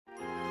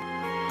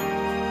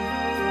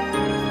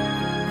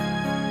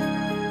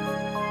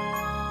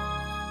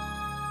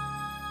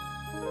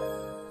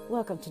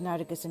welcome to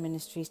Narda Goodson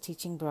Ministries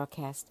teaching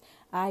broadcast.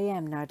 I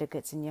am Narda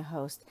Goodson, your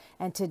host,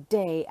 and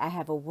today I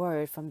have a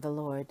word from the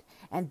Lord,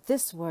 and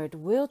this word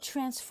will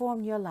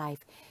transform your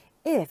life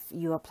if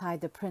you apply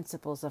the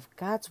principles of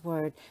God's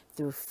word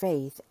through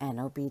faith and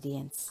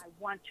obedience. I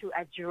want to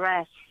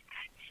address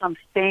some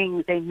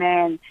things,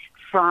 amen,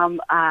 from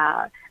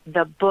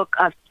the book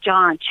of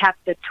John,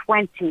 chapter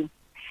 20.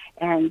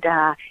 And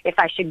if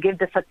I should give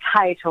this a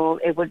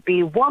title, it would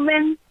be,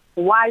 Woman,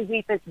 Why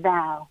Weepest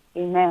Thou?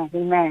 Amen,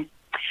 amen.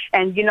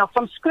 And, you know,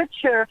 from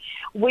Scripture,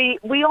 we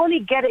only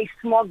get a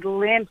small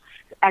glimpse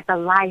at the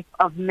life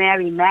of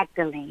Mary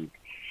Magdalene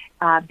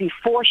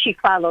before she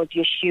followed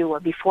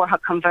Yeshua, before her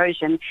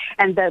conversion.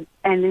 And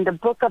in the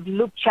book of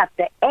Luke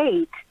chapter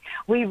 8,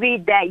 we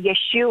read that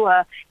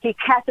Yeshua, he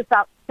casts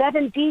out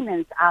 7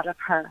 demons out of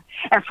her.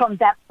 And from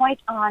that point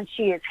on,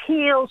 she is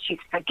healed, she's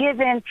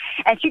forgiven,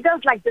 and she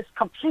does like this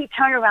complete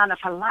turnaround of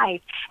her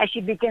life, and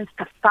she begins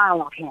to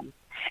follow him.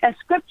 And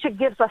Scripture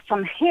gives us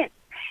some hints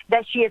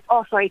that she is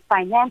also a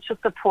financial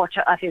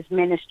supporter of his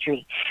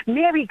ministry.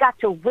 Mary got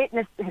to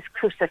witness his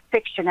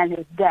crucifixion and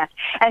his death,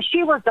 and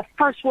she was the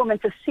first woman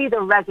to see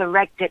the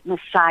resurrected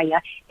Messiah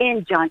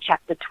in John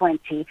chapter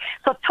 20.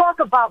 So talk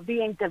about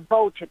being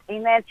devoted,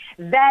 amen.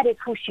 That is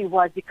who she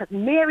was, because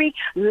Mary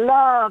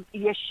loved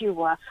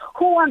Yeshua.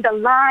 Who on the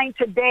line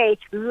today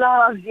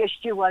loves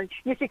Yeshua?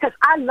 You see, because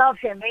I love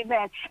him,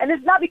 amen. And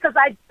it's not because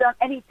I've done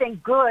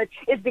anything good,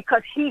 it's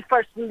because he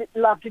first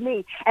loved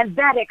me, and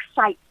that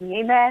excites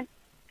me, amen.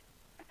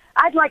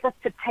 I'd like us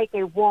to take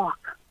a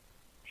walk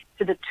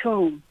to the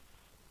tomb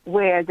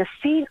where the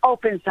scene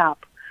opens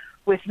up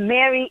with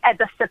Mary at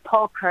the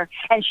sepulcher,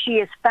 and she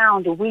is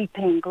found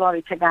weeping,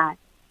 glory to God.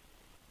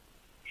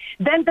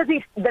 Then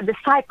the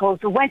disciples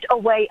went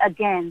away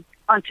again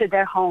unto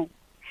their home.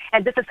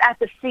 And this is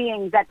after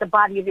seeing that the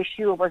body of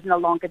Yeshua was no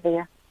longer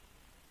there.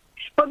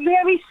 But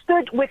Mary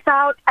stood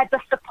without at the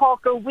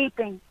sepulcher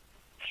weeping.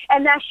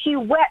 And as she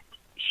wept,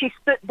 she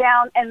stood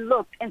down and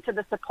looked into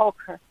the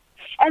sepulcher.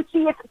 And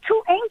seeth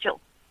 2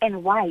 angels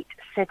in white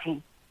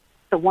sitting,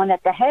 the one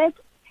at the head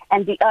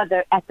and the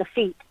other at the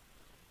feet,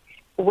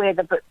 where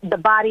the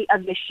body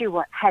of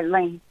Yeshua had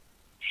lain.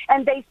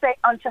 And they say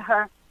unto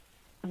her,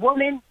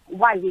 Woman,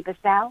 why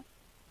weepest thou?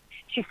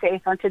 She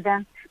saith unto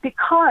them,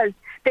 Because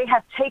they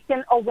have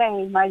taken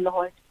away my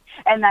Lord,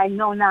 and I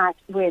know not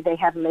where they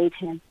have laid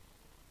him.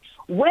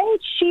 When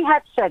she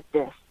had said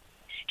this,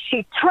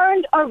 she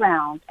turned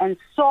around and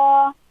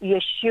saw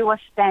Yeshua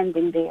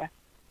standing there.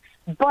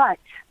 But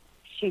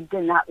she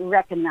did not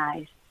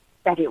recognize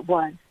that it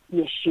was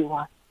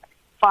Yeshua.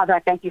 Father, I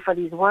thank you for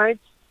these words.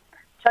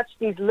 Touch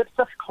these lips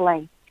of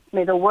clay.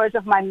 May the words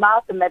of my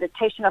mouth, the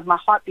meditation of my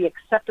heart be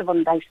acceptable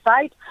in thy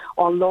sight,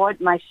 O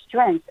Lord, my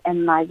strength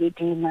and my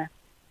Redeemer.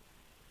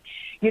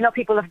 You know,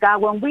 people of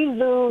God, when we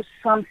lose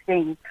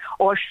something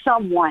or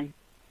someone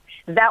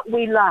that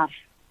we love,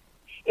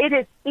 it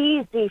is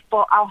easy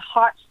for our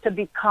hearts to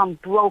become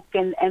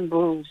broken and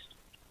bruised.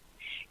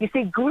 You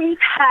see, grief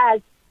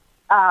has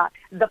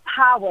the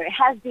power, it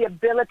has the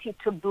ability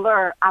to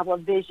blur our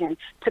vision,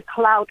 to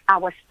cloud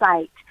our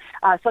sight,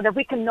 so that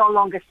we can no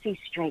longer see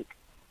straight.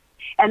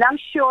 And I'm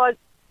sure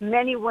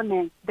many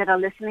women that are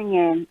listening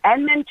in,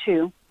 and men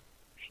too,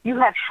 you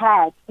have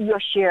had your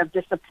share of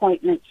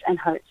disappointments and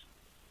hurts,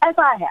 as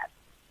I have.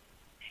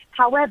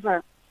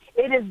 However,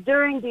 it is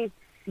during these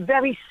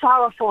very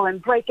sorrowful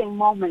and breaking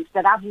moments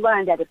that I've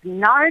learned that if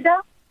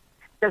Narda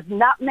does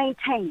not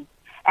maintain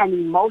an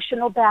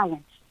emotional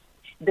balance,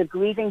 the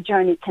grieving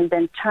journey can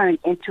then turn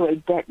into a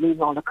deadly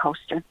roller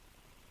coaster.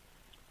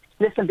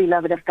 Listen,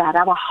 beloved of God,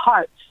 our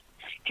hearts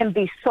can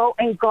be so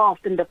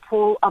engulfed in the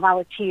pool of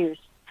our tears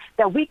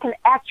that we can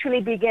actually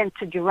begin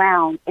to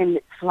drown in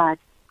its flood.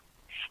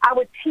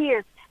 Our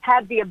tears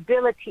have the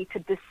ability to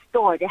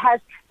distort. It has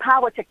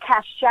power to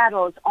cast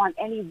shadows on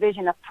any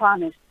vision of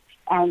promise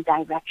and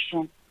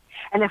direction.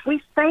 And if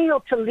we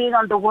fail to lean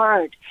on the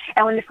word,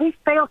 and if we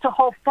fail to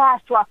hold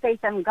fast to our faith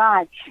in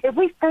God, if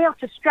we fail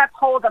to strap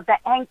hold of the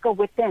anchor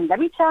within, let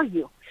me tell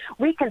you,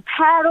 we can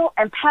paddle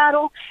and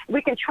paddle,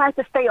 we can try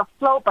to stay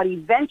afloat, but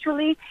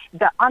eventually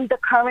the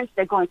undercurrents,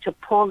 they're going to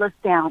pull us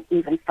down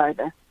even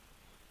further.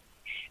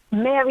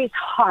 Mary's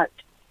heart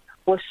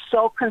was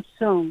so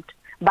consumed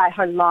by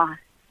her loss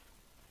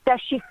that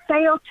she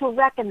failed to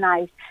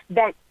recognize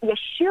that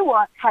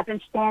Yeshua had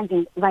been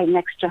standing right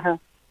next to her.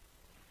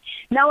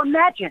 Now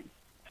imagine,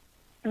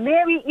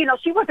 Mary, you know,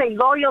 she was a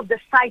loyal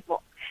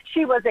disciple.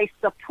 She was a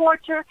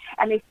supporter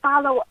and a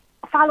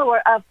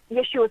follower of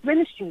Yeshua's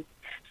ministry.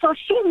 So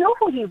she knew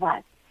who he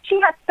was. She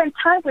had spent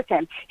time with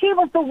him. He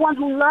was the one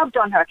who loved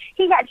on her.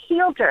 He had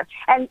healed her,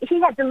 and he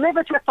had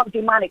delivered her from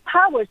demonic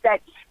powers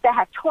that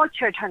had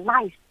tortured her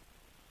life.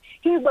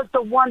 He was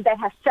the one that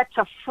has set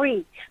her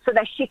free so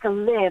that she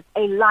can live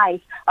a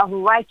life of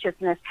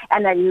righteousness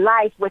and a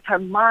life with her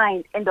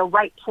mind in the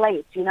right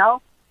place, you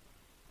know?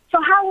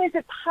 So how is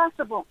it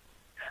possible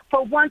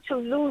for one to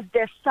lose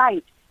their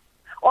sight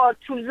or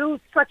to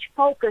lose such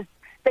focus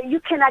that you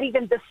cannot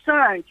even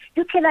discern,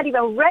 you cannot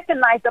even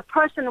recognize the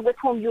person with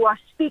whom you are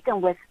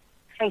speaking with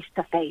face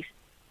to face?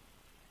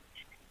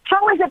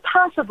 How is it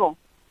possible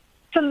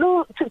to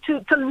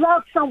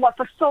love someone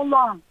for so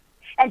long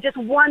and just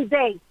one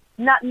day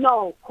not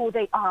know who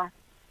they are?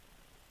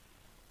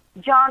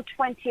 John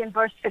 20 and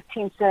verse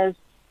 15 says,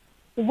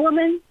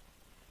 "Woman,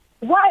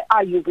 why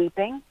are you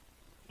weeping?"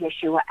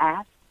 Yeshua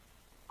asked.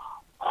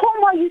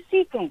 "Whom are you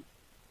seeking?"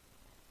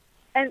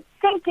 And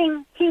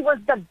thinking he was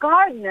the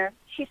gardener,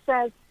 she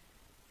says,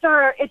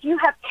 "Sir, if you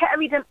have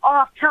carried him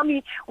off, tell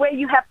me where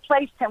you have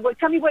placed him. Well,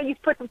 tell me where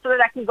you've put him so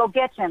that I can go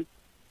get him."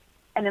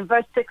 And in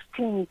verse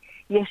 16,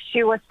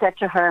 Yeshua said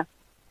to her,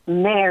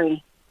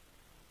 "Mary."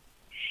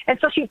 And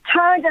so she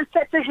turned and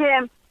said to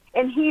him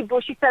in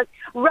Hebrew, she says,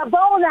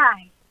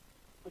 "Rabboni,"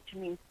 which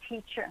means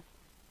teacher.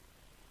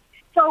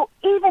 So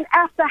even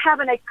after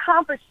having a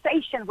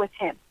conversation with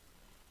him,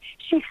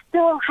 she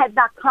still had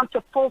not come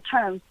to full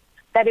terms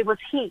that it was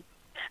he,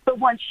 the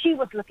one she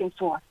was looking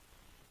for,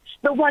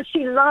 the one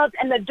she loved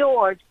and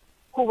adored,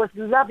 who was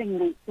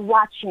lovingly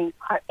watching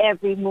her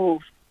every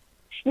move.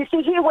 You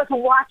see, he was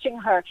watching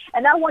her,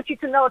 and I want you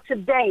to know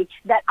today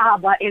that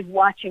Abba is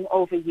watching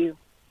over you.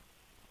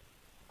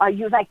 Are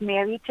you like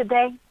Mary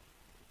today?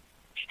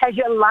 Has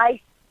your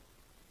life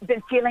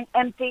been feeling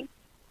empty?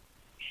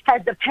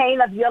 Has the pain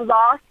of your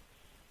loss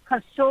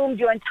consumed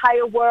your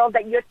entire world,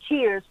 that your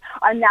tears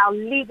are now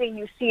leaving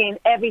you seeing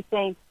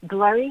everything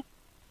blurry?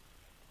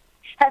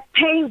 Has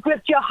pain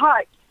gripped your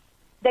heart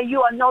that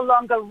you are no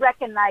longer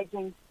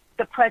recognizing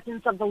the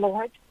presence of the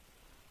Lord?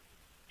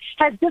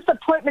 Has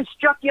disappointment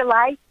struck your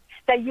life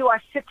that you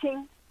are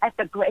sitting at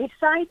the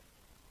graveside?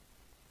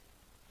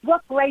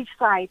 What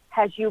graveside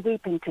has you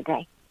weeping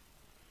today?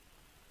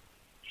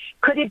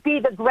 Could it be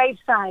the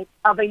graveside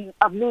of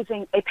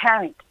losing a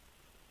parent?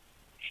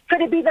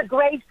 Could it be the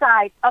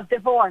graveside of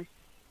divorce?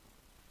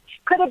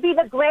 Could it be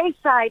the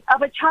graveside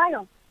of a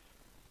child?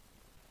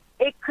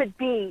 It could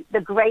be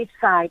the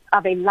graveside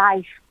of a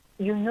life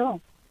you knew.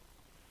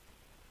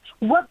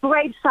 What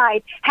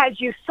graveside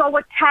has you so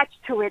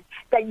attached to it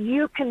that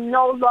you can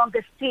no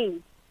longer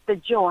see the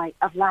joy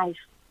of life?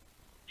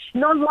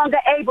 No longer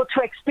able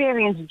to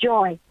experience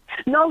joy.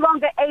 No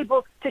longer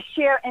able to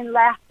share in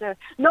laughter.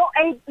 No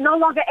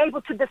longer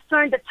able to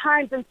discern the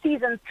times and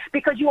seasons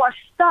because you are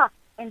stuck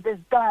in this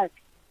dark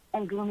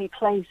and gloomy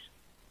place.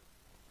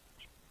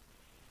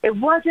 It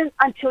wasn't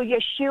until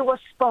Yeshua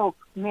spoke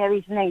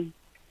Mary's name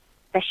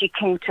that she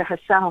came to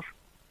herself.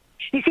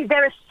 You see,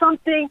 there is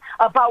something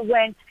about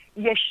when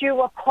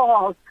Yeshua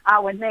calls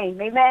our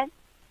name, amen?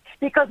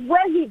 Because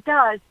when he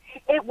does,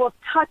 it will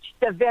touch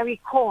the very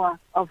core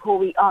of who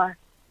we are.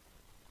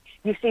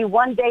 You see,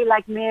 one day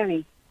like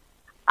Mary,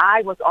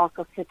 I was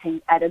also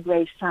sitting at a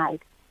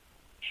graveside.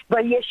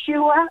 But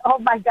Yeshua, oh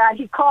my God,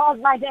 he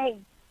called my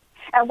name.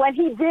 And when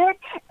he did,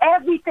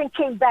 everything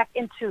came back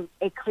into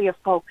a clear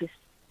focus.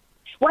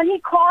 When he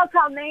calls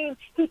our name,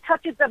 he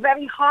touches the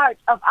very heart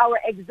of our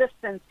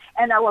existence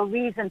and our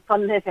reason for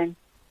living.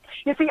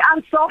 You see,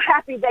 I'm so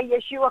happy that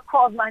Yeshua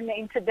called my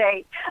name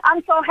today.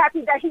 I'm so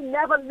happy that he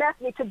never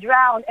left me to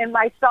drown in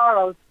my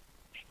sorrows.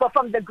 But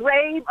from the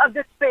grave of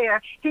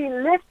despair, he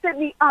lifted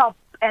me up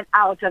and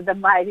out of the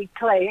mighty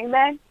clay.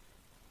 Amen?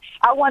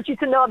 I want you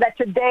to know that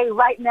today,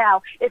 right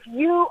now, if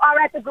you are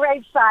at the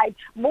graveside,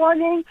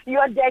 mourning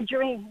your dead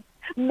dreams,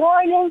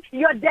 mourning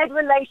your dead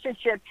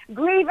relationship,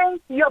 grieving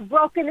your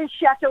broken and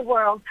shattered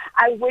world,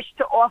 I wish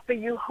to offer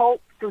you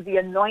hope through the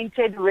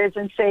anointed,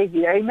 risen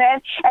Savior.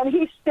 Amen? And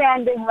he's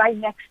standing right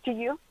next to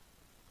you.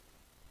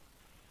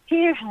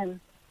 Hear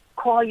him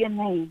call your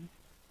name.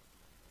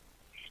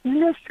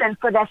 Listen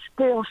for that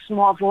still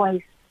small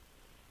voice,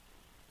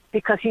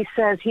 because he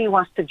says he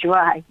wants to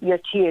dry your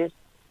tears.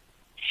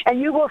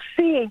 And you will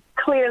see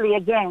clearly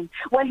again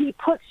when he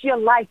puts your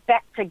life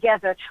back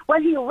together,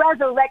 when he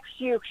resurrects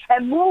you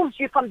and moves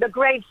you from the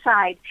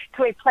graveside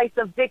to a place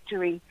of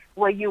victory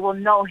where you will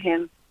know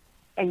him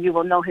and you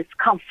will know his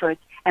comfort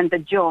and the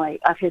joy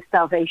of his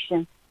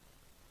salvation.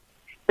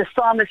 The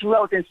psalmist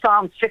wrote in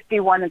Psalms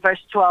 51 and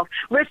verse 12,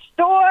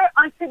 "Restore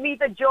unto me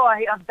the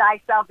joy of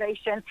thy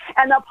salvation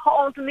and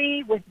uphold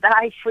me with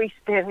thy free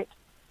spirit."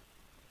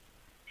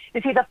 You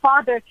see, the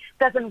Father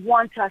doesn't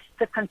want us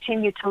to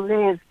continue to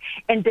live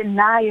in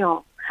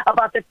denial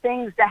about the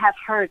things that have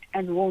hurt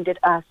and wounded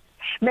us.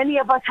 Many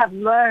of us have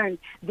learned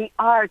the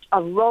art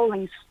of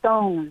rolling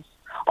stones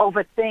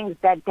over things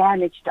that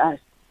damaged us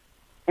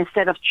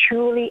instead of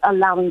truly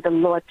allowing the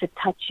Lord to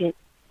touch it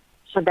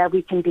so that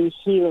we can be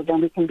healed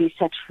and we can be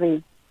set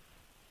free.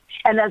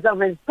 And as a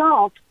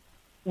result,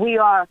 we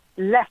are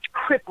left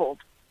crippled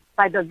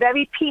by the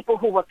very people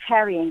who were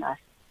carrying us.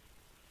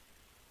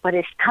 But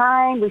it's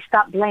time we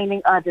stop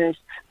blaming others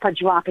for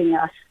dropping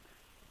us.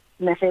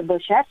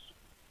 Mephibosheth.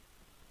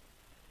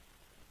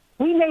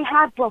 We may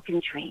have broken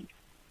dreams,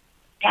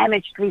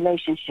 damaged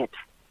relationships,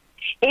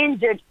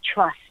 injured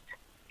trust,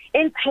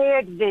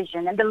 impaired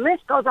vision, and the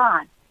list goes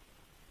on.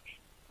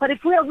 But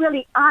if we're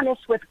really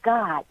honest with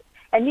God,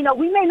 and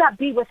we may not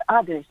be with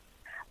others,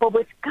 but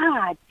with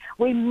God,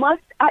 we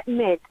must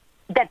admit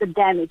that the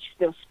damage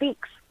still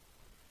speaks.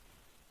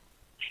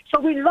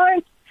 So we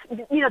learn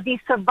these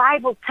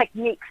survival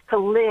techniques to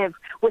live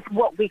with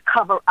what we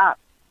cover up.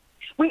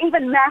 We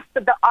even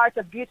mastered the art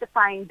of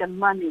beautifying the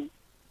money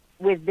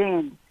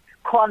within,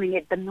 calling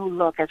it the new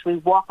look as we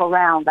walk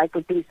around like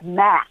with these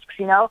masks,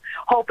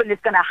 hoping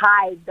it's going to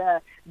hide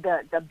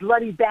the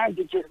bloody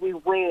bandages we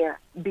wear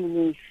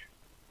beneath.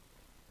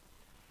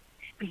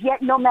 But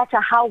yet, no matter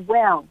how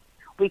well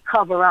we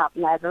cover up,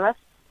 Lazarus,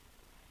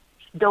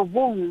 the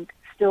wound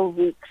still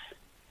reeks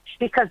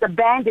because the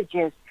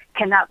bandages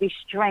cannot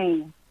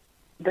restrain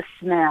the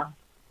smell.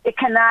 It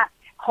cannot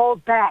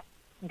hold back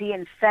the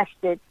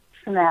infested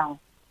smell.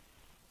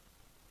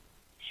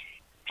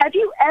 Have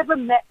you ever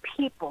met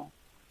people,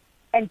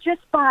 and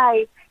just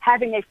by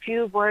having a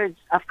few words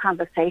of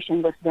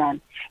conversation with them,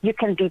 you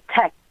can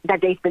detect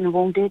that they've been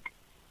wounded?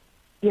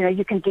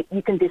 You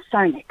can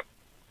discern it.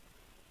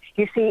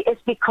 You see,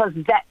 it's because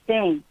that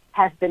thing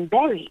has been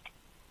buried,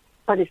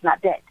 but it's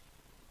not dead.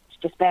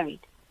 It's just buried.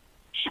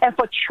 And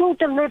for true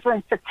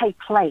deliverance to take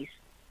place,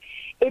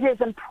 it is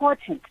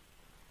important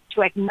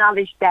to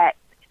acknowledge that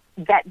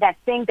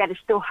thing that is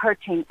still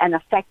hurting and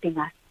affecting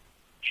us.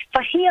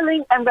 For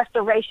healing and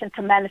restoration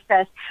to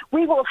manifest,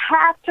 we will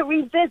have to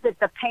revisit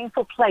the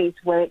painful place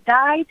where it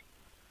died,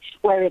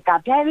 where it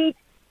got buried,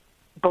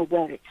 but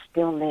where it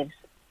still lives.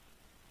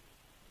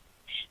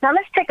 Now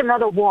let's take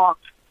another walk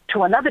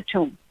to another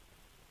tomb.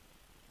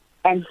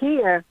 And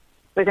here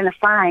we're going to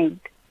find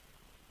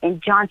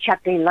in John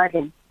chapter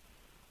 11,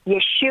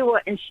 Yeshua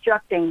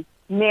instructing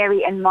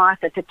Mary and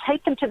Martha to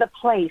take them to the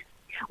place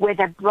where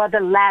their brother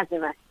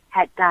Lazarus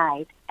had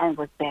died and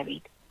was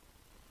buried.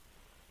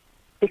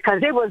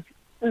 Because it was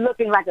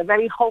looking like a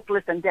very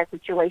hopeless and dead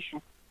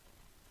situation.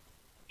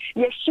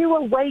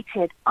 Yeshua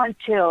waited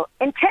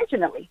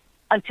intentionally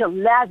until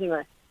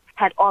Lazarus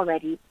had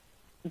already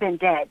been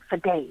dead for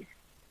days.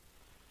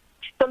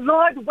 The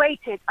Lord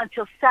waited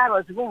until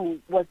Sarah's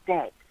womb was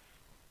dead.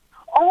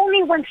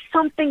 Only when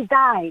something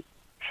dies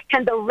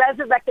can the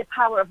resurrected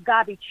power of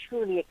God be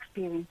truly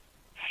experienced.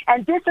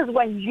 And this is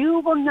when you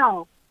will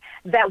know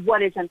that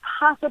what is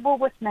impossible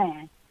with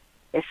man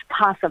is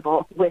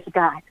possible with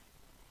God.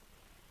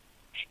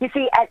 You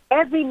see, at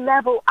every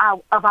level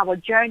of our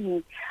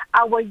journey,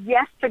 our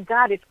yes to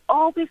God is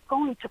always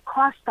going to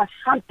cost us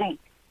something.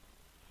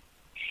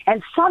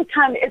 And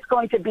sometimes it's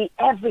going to be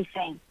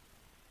everything.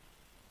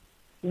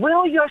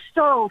 Will your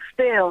soul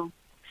still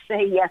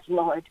say, yes,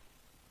 Lord?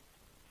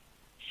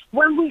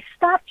 When we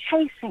stop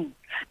chasing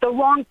the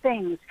wrong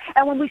things,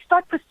 and when we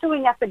start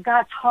pursuing after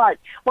God's heart,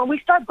 when we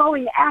start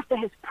going after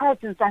his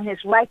presence and his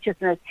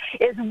righteousness,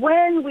 is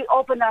when we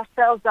open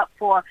ourselves up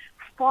for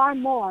far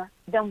more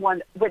than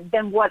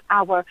what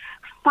our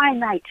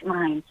finite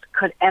minds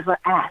could ever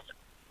ask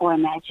or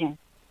imagine.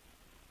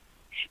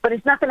 But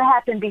it's not going to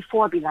happen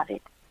before, beloved.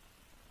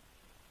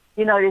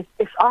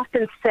 It's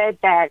often said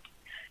that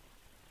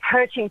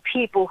hurting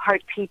people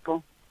hurt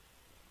people.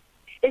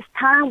 It's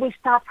time we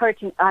stop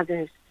hurting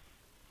others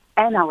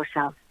and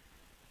ourselves.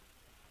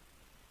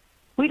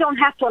 We don't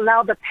have to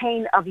allow the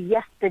pain of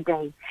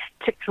yesterday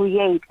to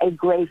create a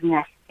grave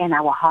nest in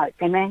our hearts.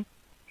 Amen?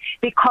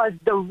 Because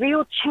the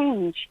real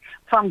change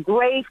from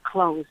grave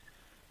clothes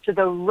to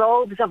the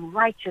robes of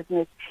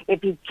righteousness,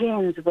 it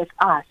begins with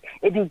us.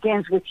 It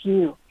begins with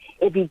you.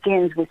 It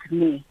begins with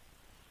me.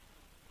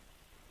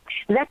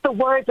 Let the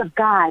words of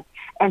God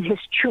and his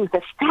truth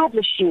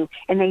establish you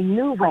in a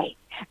new way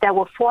that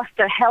will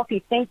foster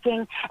healthy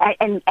thinking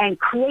and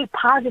create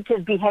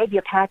positive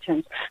behavior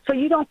patterns. So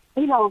you don't,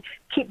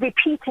 keep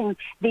repeating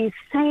these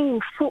same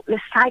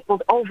fruitless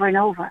cycles over and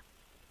over.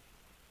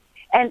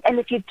 And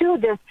if you do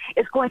this,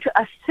 it's going to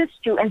assist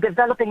you in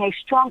developing a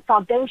strong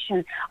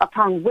foundation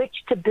upon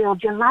which to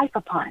build your life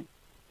upon.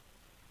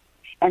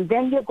 And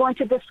then you're going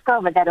to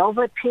discover that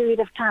over a period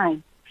of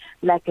time,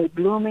 like a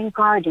blooming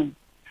garden,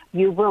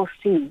 you will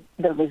see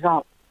the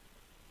result.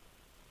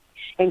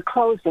 In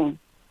closing,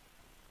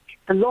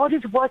 the Lord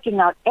is working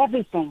out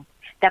everything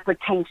that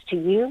pertains to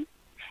you,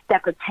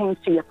 that pertains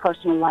to your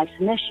personal life's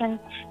mission,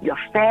 your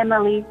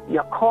family,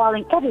 your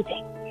calling,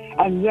 everything.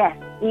 And yes,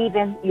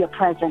 even your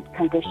present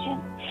condition.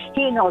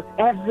 He knows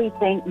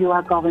everything you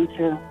are going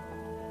through.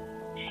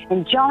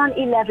 And John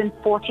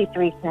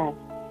 11:43 says,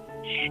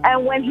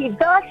 and when he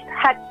thus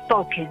had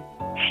spoken,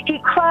 he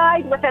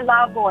cried with a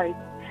loud voice,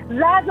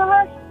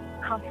 Lazarus,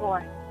 come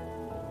forth.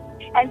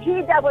 And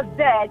he that was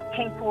dead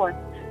came forth,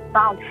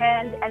 bound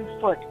hand and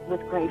foot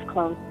with grave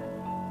clothes.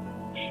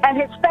 And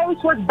his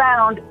face was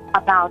bound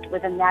about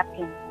with a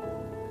napkin.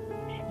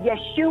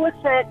 Yeshua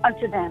said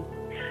unto them,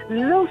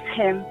 loose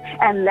him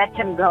and let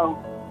him go.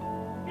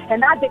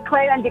 And I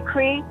declare and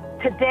decree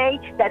today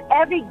that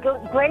every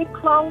grave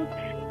clothes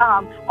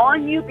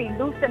on you be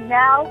loosened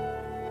now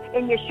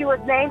in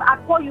Yeshua's name. I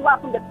call you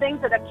out from the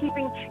things that are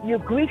keeping you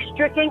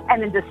grief-stricken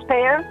and in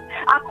despair.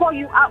 I call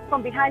you out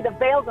from behind the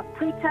veils of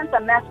pretense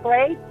and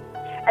masquerade.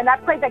 And I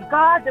pray that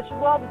God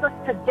disrobes us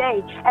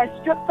today and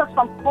strips us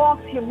from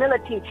false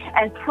humility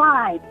and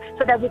pride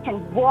so that we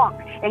can walk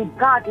in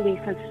godly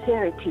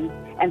sincerity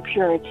and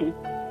purity.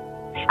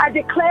 I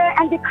declare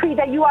and decree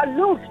that you are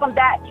loose from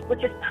that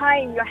which is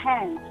tying your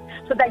hands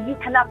so that you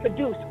cannot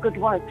produce good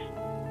works.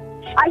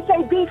 I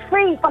say be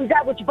free from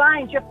that which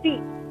binds your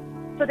feet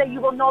so that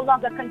you will no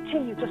longer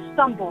continue to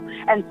stumble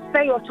and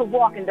fail to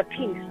walk in the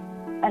peace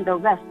and the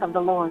rest of the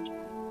Lord.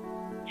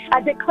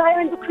 I declare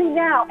and decree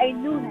now a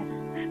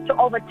newness to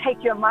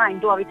overtake your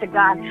mind, glory to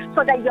God,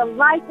 so that your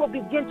life will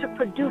begin to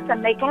produce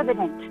and make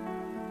evident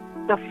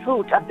the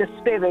fruit of the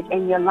Spirit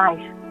in your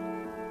life.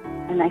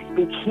 And I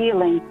speak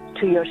healing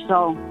to your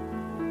soul.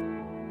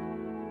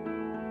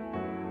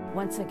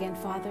 Once again,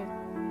 Father,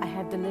 I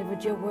have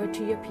delivered your word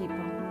to your people.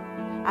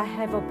 I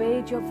have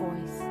obeyed your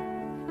voice.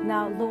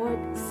 Now, Lord,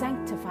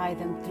 sanctify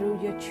them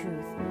through your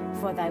truth,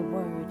 for thy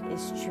word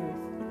is truth.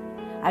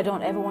 I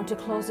don't ever want to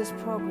close this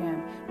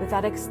program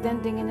without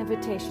extending an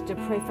invitation to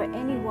pray for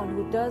anyone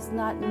who does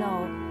not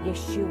know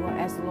Yeshua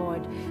as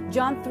Lord.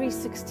 John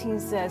 3:16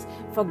 says,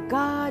 "For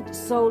God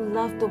so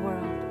loved the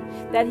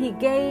world that he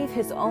gave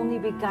his only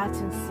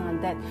begotten Son,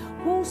 that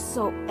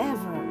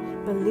whosoever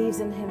believes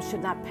in him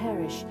should not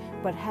perish,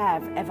 but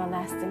have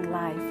everlasting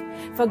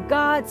life. For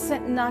God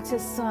sent not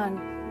his Son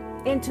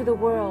into the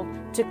world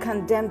to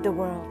condemn the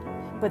world,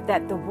 but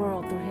that the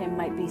world through him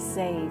might be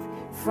saved."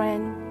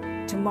 Friend,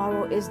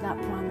 tomorrow is not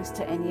promised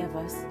to any of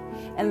us.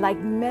 And like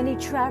many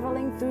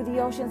traveling through the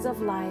oceans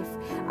of life,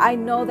 I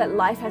know that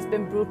life has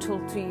been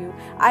brutal to you.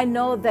 I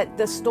know that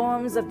the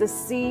storms of the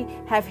sea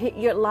have hit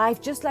your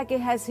life just like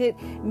it has hit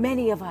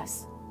many of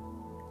us.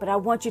 But I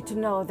want you to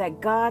know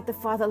that God the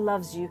Father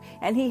loves you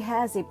and he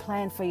has a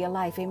plan for your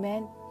life.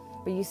 Amen?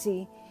 But you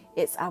see,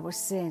 it's our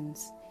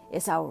sins.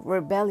 It's our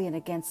rebellion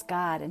against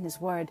God and his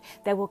word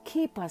that will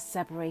keep us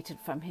separated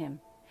from him.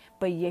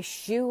 But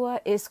Yeshua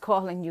is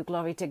calling you,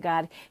 glory to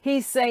God.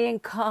 He's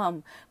saying,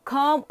 come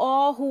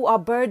all who are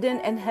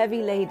burdened and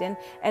heavy laden,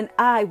 and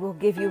I will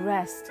give you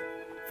rest.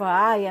 For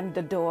I am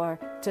the door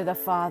to the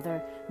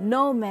Father.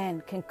 No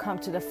man can come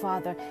to the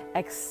Father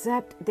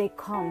except they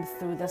come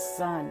through the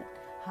Son.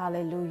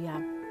 Hallelujah.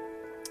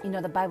 You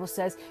know, the Bible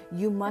says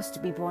you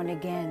must be born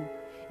again.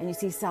 And you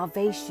see,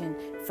 salvation,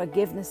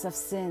 forgiveness of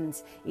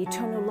sins,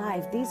 eternal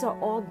life, these are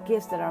all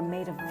gifts that are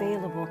made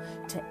available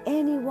to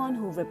anyone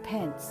who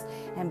repents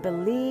and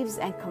believes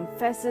and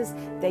confesses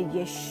that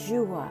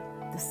Yeshua,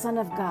 the Son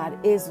of God,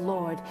 is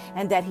Lord,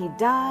 and that he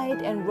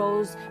died and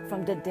rose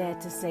from the dead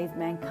to save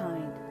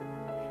mankind.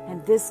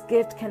 And this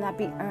gift cannot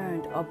be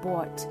earned or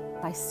bought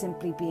by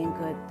simply being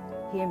good.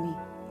 Hear me.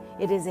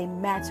 It is a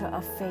matter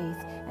of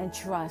faith and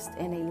trust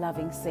in a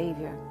loving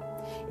Savior.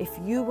 If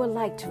you would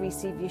like to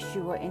receive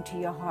Yeshua into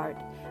your heart,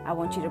 I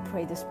want you to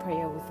pray this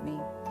prayer with me.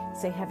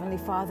 Say, Heavenly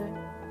Father,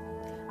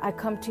 I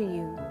come to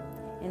you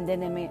in the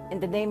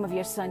name of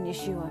your Son,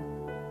 Yeshua.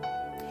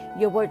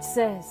 Your word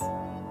says,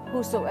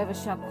 whosoever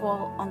shall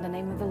call on the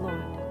name of the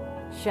Lord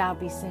shall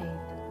be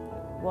saved.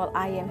 Well,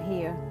 I am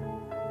here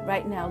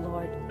right now,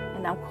 Lord,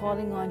 and I'm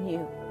calling on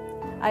you.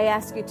 I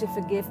ask you to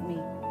forgive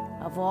me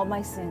of all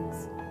my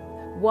sins.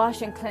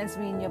 Wash and cleanse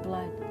me in your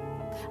blood.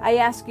 I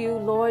ask you,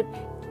 Lord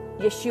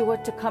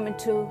Yeshua, to come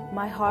into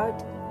my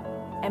heart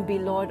and be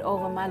Lord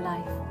over my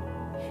life.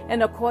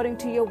 And according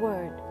to your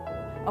word,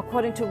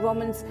 according to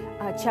Romans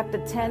chapter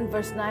 10,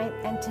 verse 9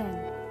 and 10,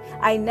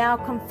 I now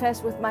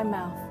confess with my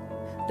mouth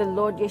the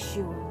Lord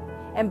Yeshua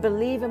and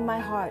believe in my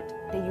heart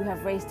that you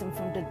have raised him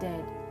from the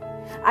dead.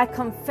 I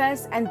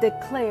confess and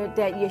declare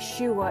that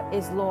Yeshua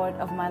is Lord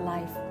of my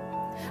life.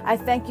 I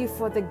thank you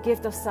for the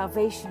gift of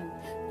salvation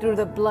through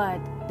the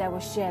blood that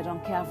was shed on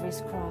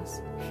Calvary's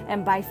cross.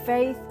 And by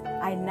faith,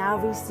 I now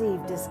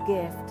receive this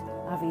gift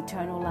of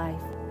eternal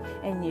life.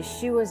 In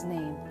Yeshua's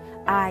name,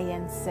 I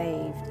am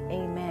saved.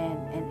 Amen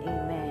and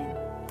amen.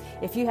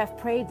 If you have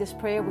prayed this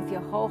prayer with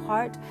your whole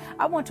heart,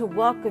 I want to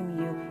welcome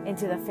you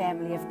into the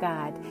family of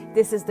God.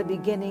 This is the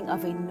beginning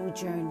of a new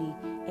journey,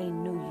 a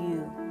new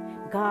you.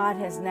 God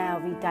has now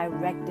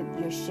redirected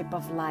your ship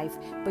of life,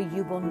 but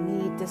you will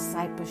need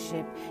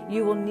discipleship.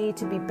 You will need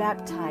to be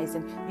baptized,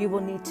 and you will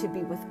need to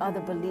be with other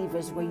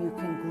believers where you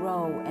can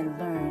grow and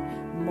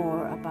learn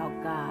more about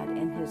God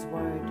and his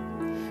word.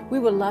 We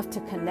would love to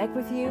connect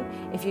with you.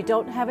 If you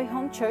don't have a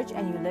home church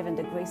and you live in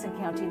the Grayson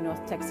County,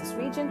 North Texas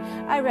region,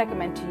 I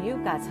recommend to you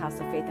God's House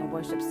of Faith and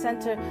Worship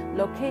Center,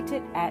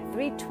 located at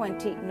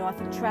 320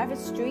 North Travis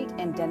Street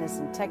in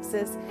Denison,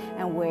 Texas,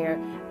 and where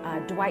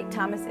Dwight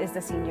Thomas is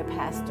the senior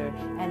pastor.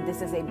 And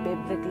this is a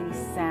biblically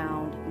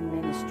sound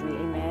ministry.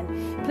 Amen.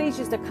 Please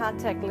use the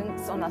contact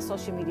links on our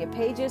social media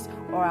pages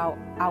or our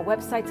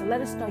website to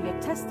let us know your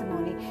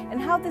testimony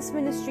and how this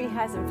ministry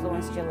has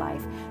influenced your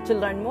life. To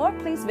learn more,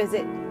 please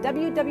visit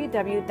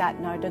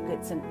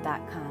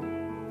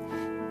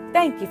www.nardagoodson.com.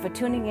 Thank you for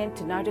tuning in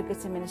to Narda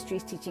Goodson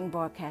Ministries teaching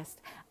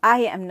broadcast.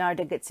 I am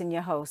Narda Goodson,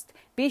 your host.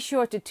 Be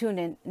sure to tune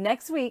in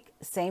next week,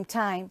 same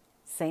time,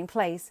 same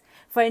place,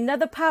 for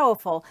another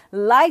powerful,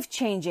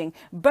 life-changing,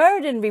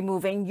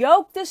 burden-removing,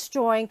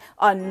 yoke-destroying,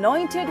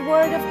 anointed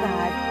word of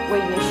God,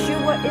 where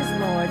Yeshua is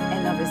Lord,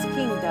 and of his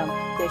kingdom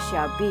there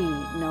shall be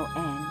no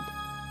end.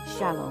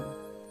 Shalom.